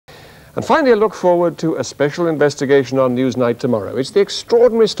And finally, a look forward to a special investigation on Newsnight tomorrow. It's the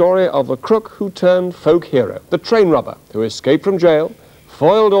extraordinary story of the crook who turned folk hero, the train robber, who escaped from jail,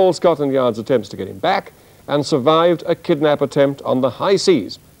 foiled all Scotland Yard's attempts to get him back, and survived a kidnap attempt on the high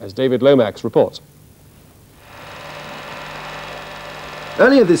seas, as David Lomax reports.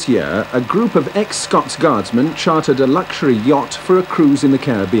 Earlier this year, a group of ex-Scots Guardsmen chartered a luxury yacht for a cruise in the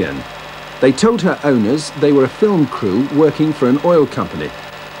Caribbean. They told her owners they were a film crew working for an oil company.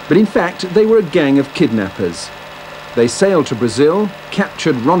 But in fact, they were a gang of kidnappers. They sailed to Brazil,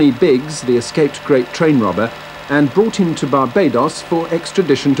 captured Ronnie Biggs, the escaped great train robber, and brought him to Barbados for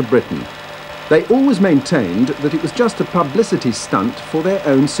extradition to Britain. They always maintained that it was just a publicity stunt for their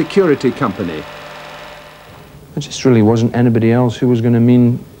own security company. It just really wasn't anybody else who was going to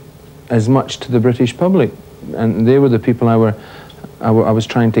mean as much to the British public. And they were the people I was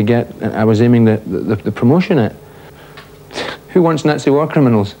trying to get, and I was aiming the promotion at. Who wants Nazi war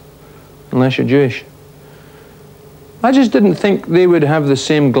criminals, unless you're Jewish? I just didn't think they would have the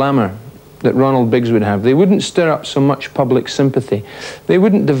same glamour that Ronald Biggs would have. They wouldn't stir up so much public sympathy. They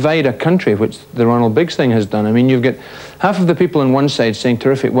wouldn't divide a country, which the Ronald Biggs thing has done. I mean, you've got half of the people on one side saying,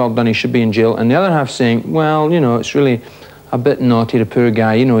 terrific, well done, he should be in jail, and the other half saying, well, you know, it's really a bit naughty, the poor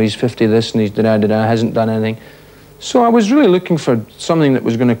guy, you know, he's 50 this and he's da-da-da-da, hasn't done anything. So I was really looking for something that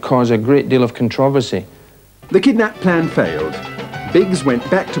was going to cause a great deal of controversy. The kidnap plan failed. Biggs went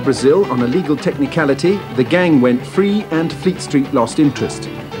back to Brazil on a legal technicality, the gang went free, and Fleet Street lost interest.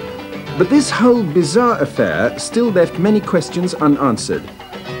 But this whole bizarre affair still left many questions unanswered.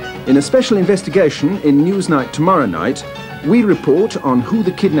 In a special investigation in Newsnight tomorrow night, we report on who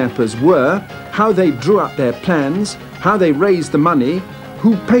the kidnappers were, how they drew up their plans, how they raised the money,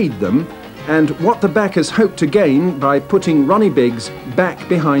 who paid them, and what the backers hoped to gain by putting Ronnie Biggs back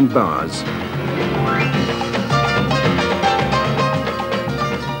behind bars.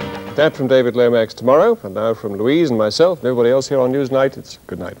 That from David Lomax tomorrow, and now from Louise and myself and everybody else here on Newsnight, it's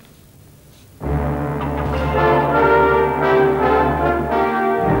good night.